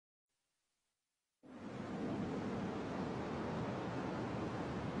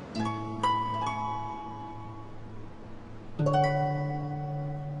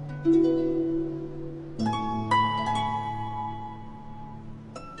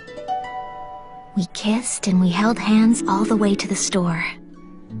We kissed and we held hands all the way to the store.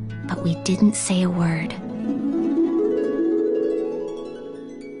 But we didn't say a word.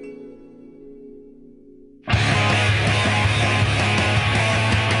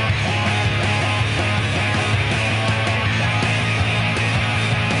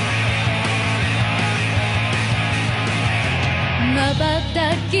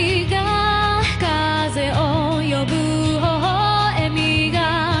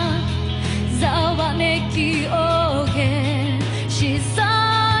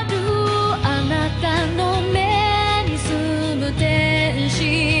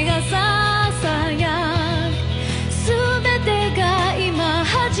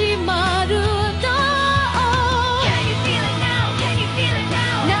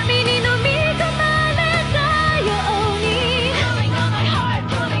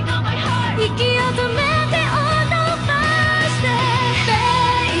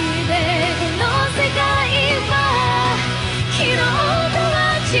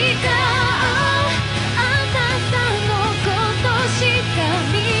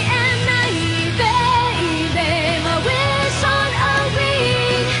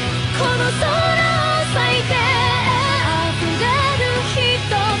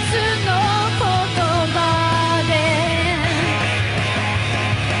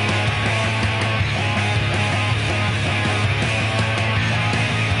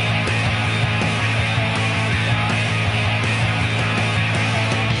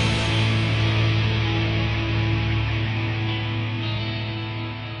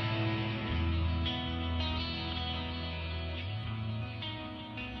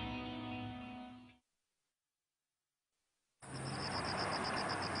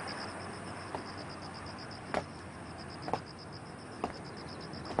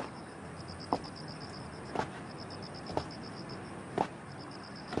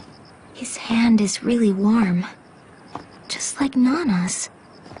 His hand is really warm, just like Nana's.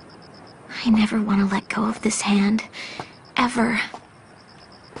 I never want to let go of this hand, ever.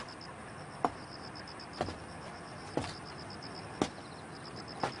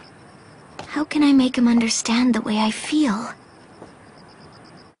 How can I make him understand the way I feel?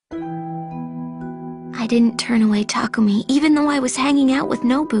 I didn't turn away Takumi, even though I was hanging out with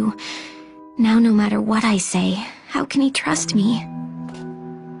Nobu. Now no matter what I say, how can he trust me?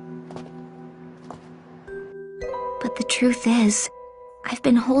 But the truth is, I've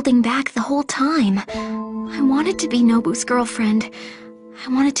been holding back the whole time. I wanted to be Nobu's girlfriend. I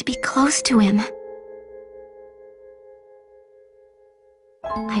wanted to be close to him.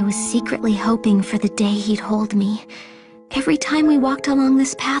 I was secretly hoping for the day he'd hold me, every time we walked along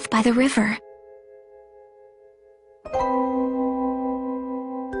this path by the river.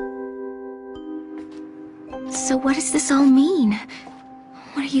 So what does this all mean?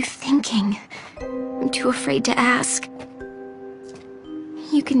 What are you thinking? I'm too afraid to ask.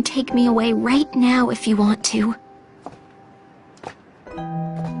 You can take me away right now if you want to.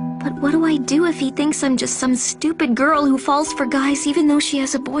 But what do I do if he thinks I'm just some stupid girl who falls for guys even though she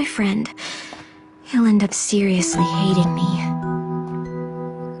has a boyfriend? He'll end up seriously hating me.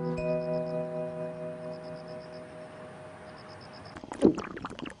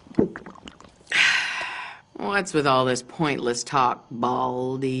 What's with all this pointless talk,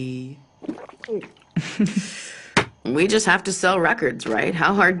 Baldy? We just have to sell records, right?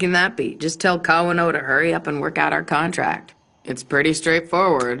 How hard can that be? Just tell Kawano to hurry up and work out our contract. It's pretty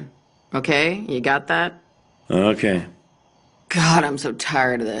straightforward. Okay? You got that? Okay. God, I'm so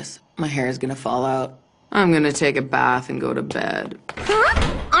tired of this. My hair is gonna fall out. I'm gonna take a bath and go to bed.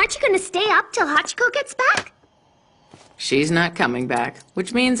 Huh? Aren't you gonna stay up till Hachiko gets back? She's not coming back,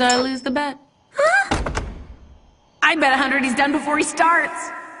 which means I lose the bet. Huh? I'd bet 100 he's done before he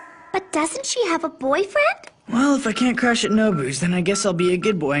starts. But doesn't she have a boyfriend? Well, if I can't crash at Nobu's, then I guess I'll be a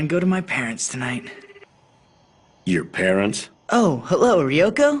good boy and go to my parents tonight. Your parents? Oh, hello,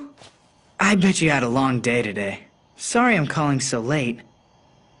 Ryoko? I bet you had a long day today. Sorry I'm calling so late.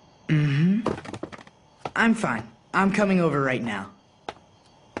 I'm fine. I'm coming over right now.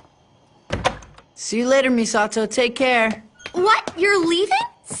 See you later, Misato. Take care. What? You're leaving?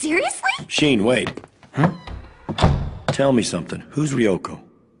 Seriously? Sheen, wait. Huh? Tell me something. Who's Ryoko?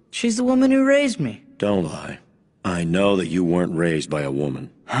 She's the woman who raised me. Don't lie. I know that you weren't raised by a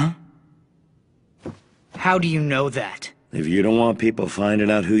woman. Huh? How do you know that? If you don't want people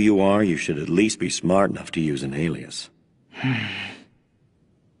finding out who you are, you should at least be smart enough to use an alias.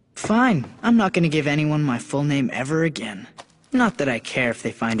 Fine. I'm not gonna give anyone my full name ever again. Not that I care if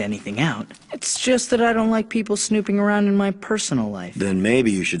they find anything out. It's just that I don't like people snooping around in my personal life. Then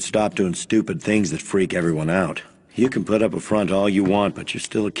maybe you should stop doing stupid things that freak everyone out. You can put up a front all you want, but you're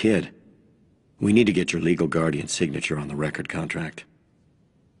still a kid. We need to get your legal guardian's signature on the record contract.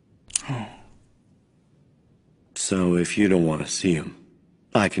 So if you don't want to see him,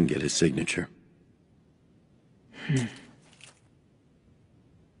 I can get his signature.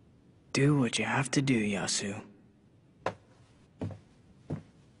 Do what you have to do, Yasu.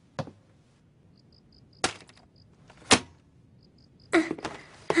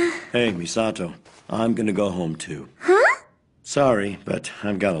 Hey, Misato. I'm gonna go home too. Huh? Sorry, but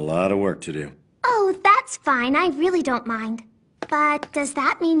I've got a lot of work to do. Oh, that's fine. I really don't mind. But does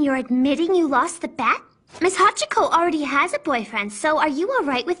that mean you're admitting you lost the bet? Miss Hachiko already has a boyfriend, so are you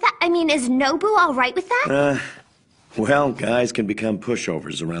alright with that? I mean, is Nobu alright with that? Well, guys can become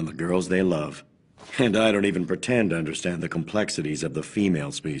pushovers around the girls they love. And I don't even pretend to understand the complexities of the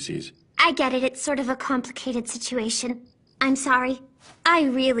female species. I get it. It's sort of a complicated situation. I'm sorry. I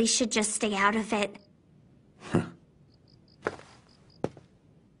really should just stay out of it.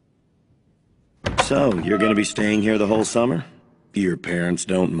 So, you're gonna be staying here the whole summer? Your parents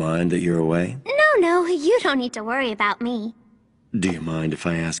don't mind that you're away? No, you don't need to worry about me. Do you mind if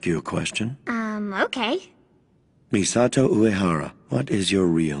I ask you a question? Okay. Misato Uehara, what is your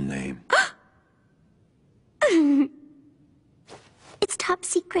real name? It's top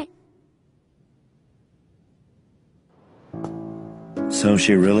secret. So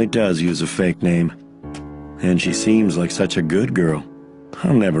she really does use a fake name. And she seems like such a good girl.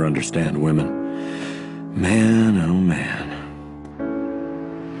 I'll never understand women. Man, oh man.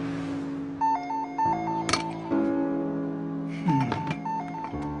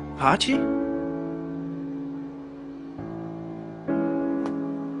 Hachi?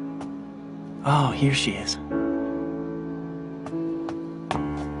 Oh, here she is.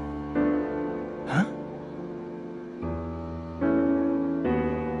 Huh?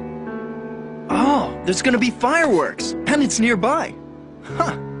 Oh, there's gonna be fireworks, and it's nearby.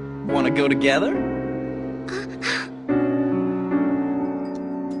 Huh. Wanna go together?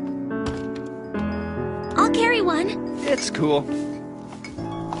 I'll carry one. It's cool.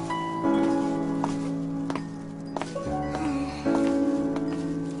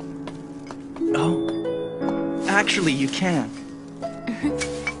 Oh, actually, you can.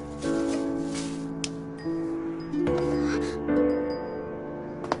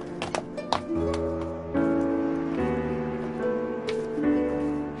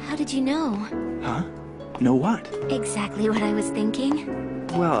 How did you know? Huh? Know what? Exactly what I was thinking.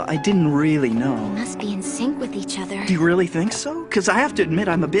 Well, I didn't really know. Must be in sync with each other. Do you really think so? Because I have to admit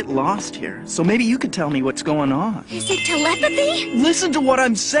I'm a bit lost here. So maybe you could tell me what's going on. Is it telepathy? Listen to what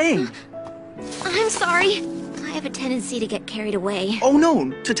I'm saying! I'm sorry. I have a tendency to get carried away. Oh no,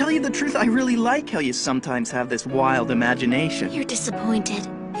 to tell you the truth, I really like how you sometimes have this wild imagination. You're disappointed.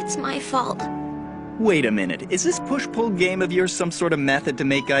 It's my fault. Wait a minute, is this push-pull game of yours some sort of method to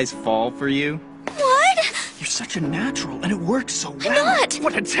make guys fall for you? What? You're such a natural, and it works so well. I'm not.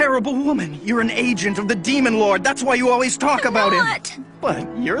 What a terrible woman! You're an agent of the Demon Lord, that's why you always talk about not. him! But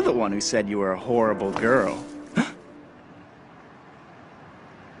you're the one who said you were a horrible girl.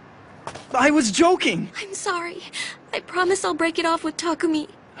 I was joking! I'm sorry. I promise I'll break it off with Takumi.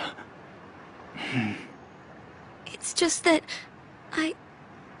 It's just that I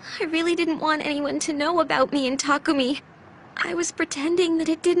really didn't want anyone to know about me and Takumi. I was pretending that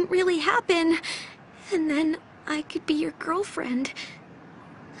it didn't really happen. And then I could be your girlfriend.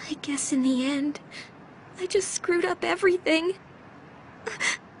 I guess in the end, I just screwed up everything.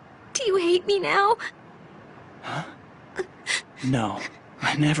 Do you hate me now? Huh? No,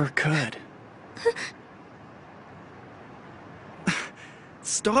 I never could.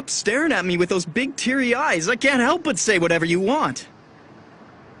 Stop staring at me with those big teary eyes. I can't help but say whatever you want.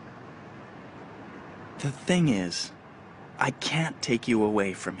 The thing is, I can't take you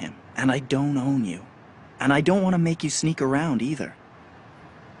away from him, and I don't own you. And I don't want to make you sneak around either.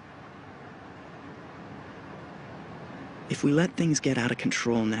 If we let things get out of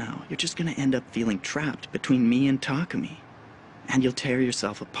control now, you're just gonna end up feeling trapped between me and Takumi. And you'll tear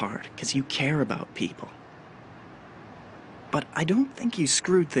yourself apart, because you care about people. But I don't think you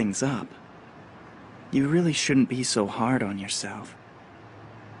screwed things up. You really shouldn't be so hard on yourself.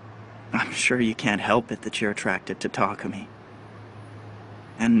 I'm sure you can't help it that you're attracted to Takumi.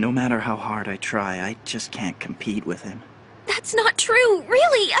 And no matter how hard I try, I just can't compete with him. That's not true,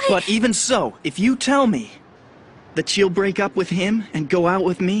 really. But even so, if you tell me that you'll break up with him and go out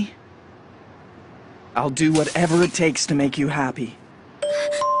with me, I'll do whatever it takes to make you happy.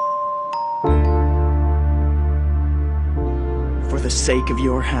 the sake of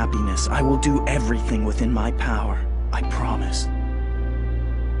your happiness, I will do everything within my power. I promise.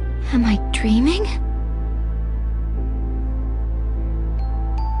 Am I dreaming?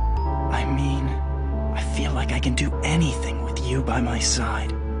 I mean, I feel like I can do anything with you by my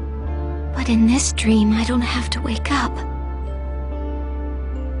side. But in this dream, I don't have to wake up.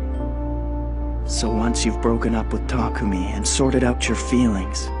 So once you've broken up with Takumi and sorted out your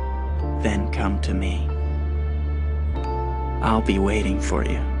feelings, then come to me. I'll be waiting for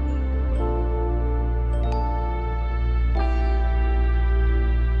you.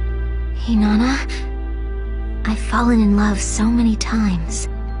 Hey, Nana. I've fallen in love so many times.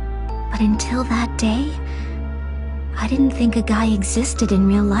 But until that day, I didn't think a guy existed in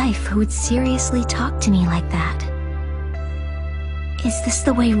real life who would seriously talk to me like that. Is this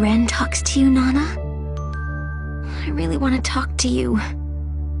the way Ren talks to you, Nana? I really want to talk to you.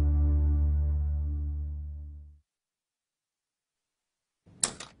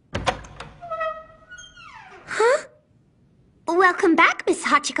 Huh? Welcome back, Miss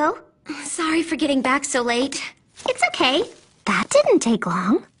Hachiko. Sorry for getting back so late. It's okay. That didn't take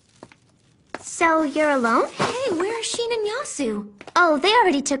long. So, you're alone? Hey, where are Sheen and Yasu? Oh, they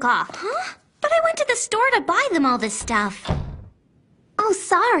already took off. Huh? But I went to the store to buy them all this stuff. Oh,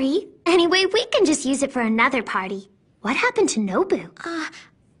 sorry. Anyway, we can just use it for another party. What happened to Nobu?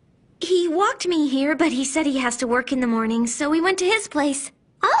 He walked me here, but he said he has to work in the morning, so we went to his place.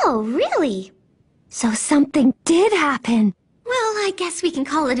 Oh, really? So something did happen. Well, I guess we can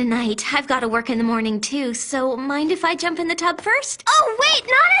call it a night. I've got to work in the morning too, so mind if I jump in the tub first? Oh, wait,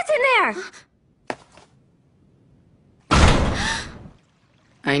 Nana's in there!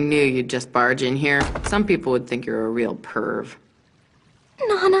 I knew you'd just barge in here. Some people would think you're a real perv.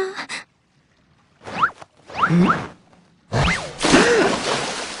 Nana.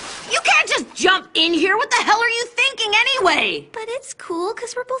 You can't just jump in here. What the hell are you thinking anyway? But it's cool,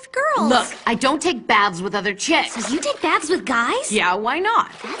 because we're both girls. Look, I don't take baths with other chicks. So you take baths with guys? Yeah, why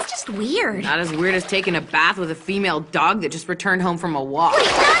not? That's just weird. Not as weird as taking a bath with a female dog that just returned home from a walk. Wait,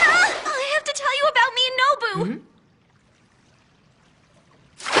 Nana! I have to tell you about me and Nobu.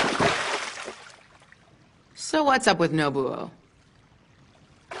 So what's up with Nobuo?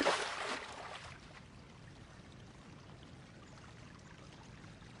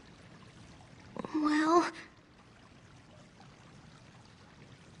 Well...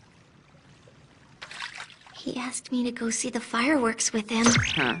 he asked me to go see the fireworks with him.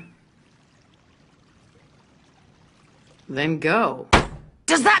 Huh. Then go.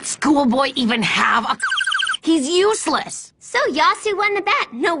 Does that schoolboy even have a... He's useless. So Yasu won the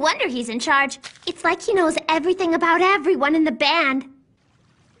bet. No wonder he's in charge. It's like he knows everything about everyone in the band.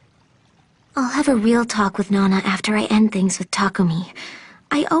 I'll have a real talk with Nana after I end things with Takumi.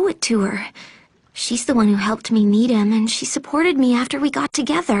 I owe it to her. She's the one who helped me meet him, and she supported me after we got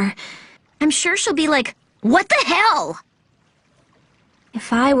together. I'm sure she'll be like, "What the hell?"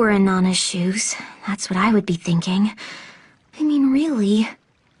 If I were in Nana's shoes, that's what I would be thinking. I mean, really,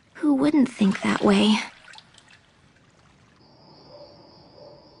 who wouldn't think that way?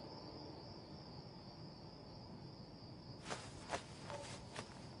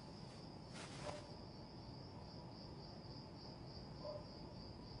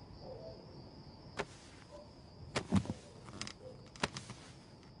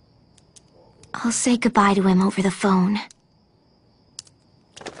 I'll say goodbye to him over the phone.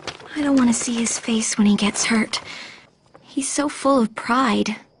 I don't want to see his face when he gets hurt. He's so full of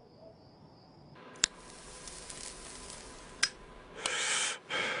pride.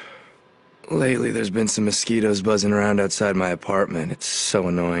 Lately, there's been some mosquitoes buzzing around outside my apartment. It's so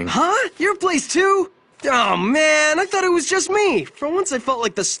annoying. Huh? Your place too? Oh man, I thought it was just me. For once I felt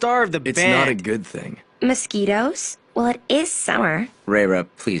like the star of the It's band. not a good thing. Mosquitoes? Well, it is summer. Rayra,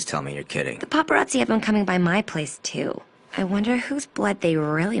 please tell me you're kidding. The paparazzi have been coming by my place, too. I wonder whose blood they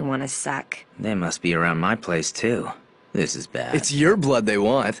really want to suck. They must be around my place, too. This is bad. It's your blood they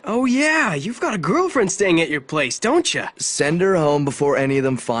want. Oh yeah, you've got a girlfriend staying at your place, don't you? Send her home before any of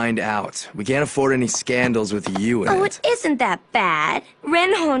them find out. We can't afford any scandals with you in Oh, it. it isn't that bad.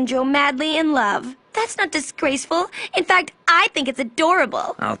 Ren Honjo madly in love. That's not disgraceful. In fact, I think it's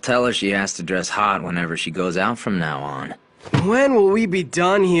adorable. I'll tell her she has to dress hot whenever she goes out from now on. When will we be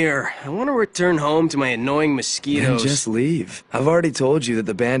done here? I want to return home to my annoying Then mosquitoes. just leave. I've already told you that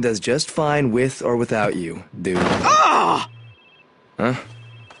the band does just fine with or without you, dude. Ah! Huh?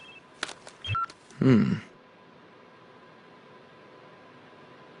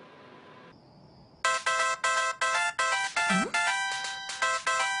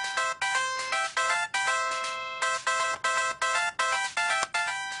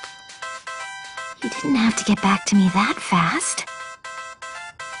 You didn't have to get back to me that fast.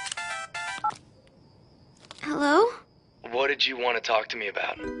 did you want to talk to me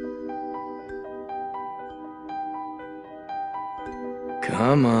about?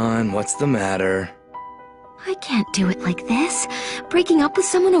 Come on, what's the matter? I can't do it like this. Breaking up with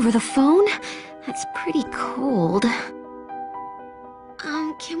someone over the phone? That's pretty cold.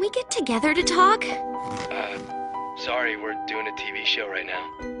 Can we get together to talk? Sorry, we're doing a TV show right now.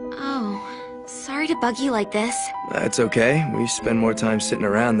 Oh, sorry to bug you like this. That's okay. We spend more time sitting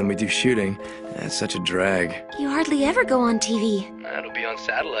around than we do shooting. It's such a drag. You hardly ever go on TV. It'll be on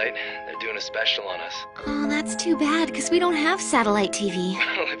satellite. They're doing a special on us. Oh, that's too bad, because we don't have satellite TV.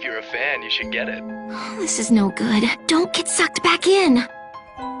 Well, if you're a fan, you should get it. Oh, this is no good. Don't get sucked back in.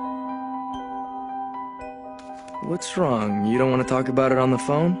 What's wrong? You don't want to talk about it on the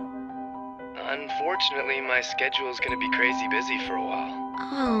phone? Unfortunately, my schedule's gonna be crazy busy for a while.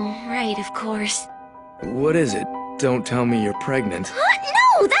 Oh, right, of course. What is it? Don't tell me you're pregnant.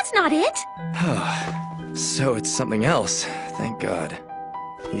 No, that's not it! So it's something else. Thank God.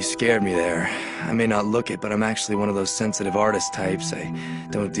 You scared me there. I may not look it, but I'm actually one of those sensitive artist types. I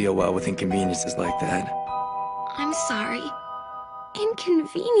don't deal well with inconveniences like that. I'm sorry.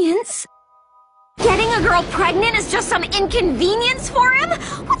 Inconvenience? Getting a girl pregnant is just some inconvenience for him?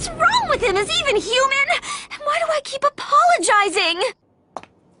 What's wrong with him? Is he even human? And why do I keep apologizing?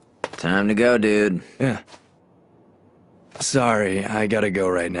 Time to go, dude. Yeah. Sorry, I gotta go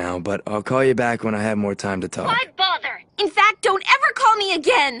right now, but I'll call you back when I have more time to talk. Why bother? In fact, don't ever call me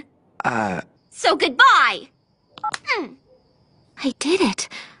again! So goodbye! I did it.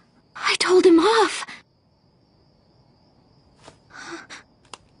 I told him off.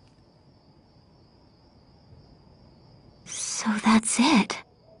 So that's it.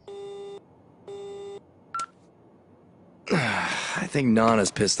 I think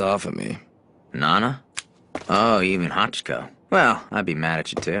Nana's pissed off at me. Nana? Oh, even Hachiko. Well, I'd be mad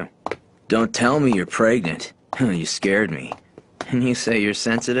at you too. Don't tell me you're pregnant. You scared me. And you say you're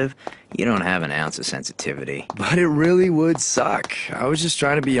sensitive? You don't have an ounce of sensitivity. But it really would suck. I was just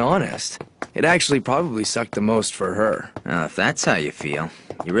trying to be honest. It actually probably sucked the most for her. If that's how you feel,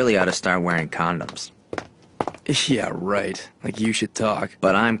 you really ought to start wearing condoms. Yeah, right. Like you should talk.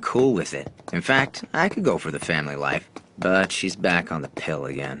 But I'm cool with it. In fact, I could go for the family life. But she's back on the pill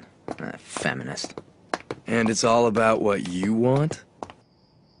again. Feminist. And it's all about what you want?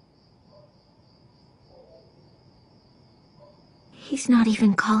 He's not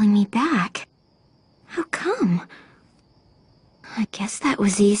even calling me back. How come? I guess that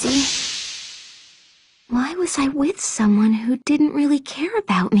was easy. Why was I with someone who didn't really care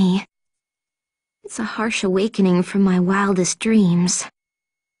about me? It's a harsh awakening from my wildest dreams.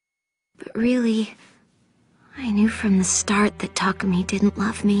 But really, I knew from the start that Takumi didn't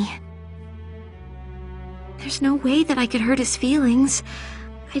love me. There's no way that I could hurt his feelings.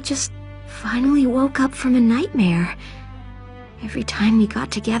 I just finally woke up from a nightmare. Every time we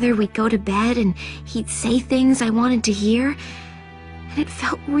got together, we'd go to bed and he'd say things I wanted to hear. And it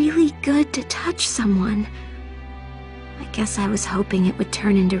felt really good to touch someone. I guess I was hoping it would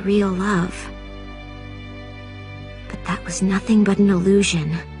turn into real love. But that was nothing but an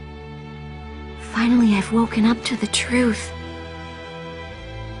illusion. Finally, I've woken up to the truth.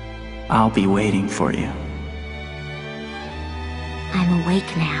 I'll be waiting for you. I'm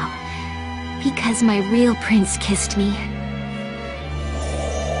awake now, because my real prince kissed me.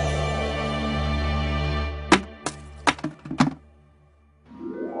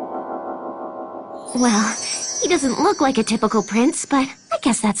 Well, he doesn't look like a typical prince, but I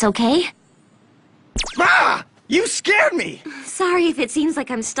guess that's okay. Ah! You scared me! Sorry if it seems like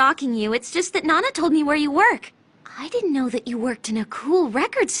I'm stalking you, it's just that Nana told me where you work. I didn't know that you worked in a cool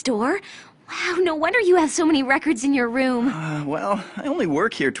record store. Wow, no wonder you have so many records in your room. Well, I only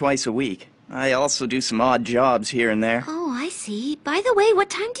work here twice a week. I also do some odd jobs here and there. Oh, I see. By the way, what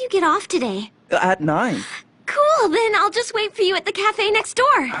time do you get off today? At 9. Cool, then I'll just wait for you at the cafe next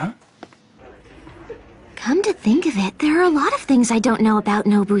door. Huh? Come to think of it, there are a lot of things I don't know about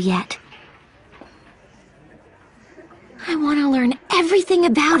Nobu yet. I want to learn everything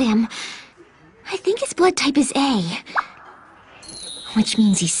about him. I think his blood type is A, which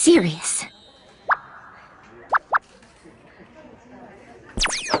means he's serious.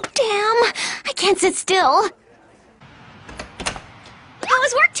 Damn, I can't sit still. How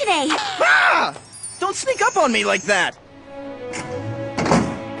was work today? Ah! Don't sneak up on me like that!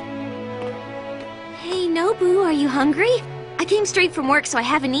 Hey, Nobu, are you hungry? I came straight from work, so I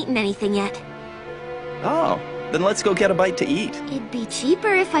haven't eaten anything yet. Oh, then let's go get a bite to eat. It'd be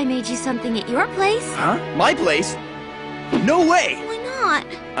cheaper if I made you something at your place. Huh? My place? No way! Why not?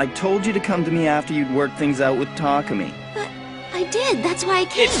 I told you to come to me after you'd worked things out with Takumi. But I did, that's why I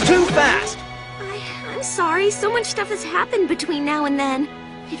came. It's too fast! I'm I'm sorry. So much stuff has happened between now and then.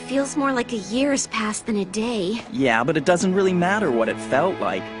 It feels more like a year has passed than a day. Yeah, but it doesn't really matter what it felt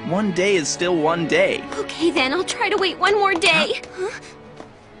like. One day is still one day. Okay then, I'll try to wait one more day. Huh?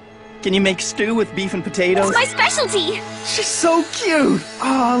 Can you make stew with beef and potatoes? It's my specialty! She's so cute!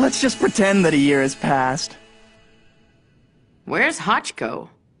 Oh, let's just pretend that a year has passed. Where's Hachiko?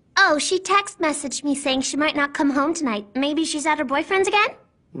 Oh, she text messaged me saying she might not come home tonight. Maybe she's at her boyfriend's again?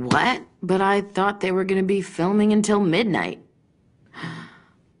 What? But I thought they were gonna be filming until midnight.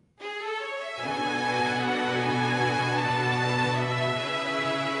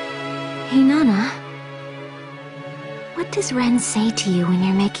 Hey, Nana. What does Ren say to you when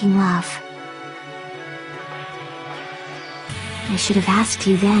you're making love? I should have asked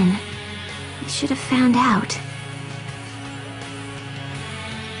you then. I should have found out.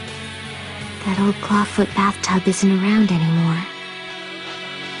 That old clawfoot bathtub isn't around anymore.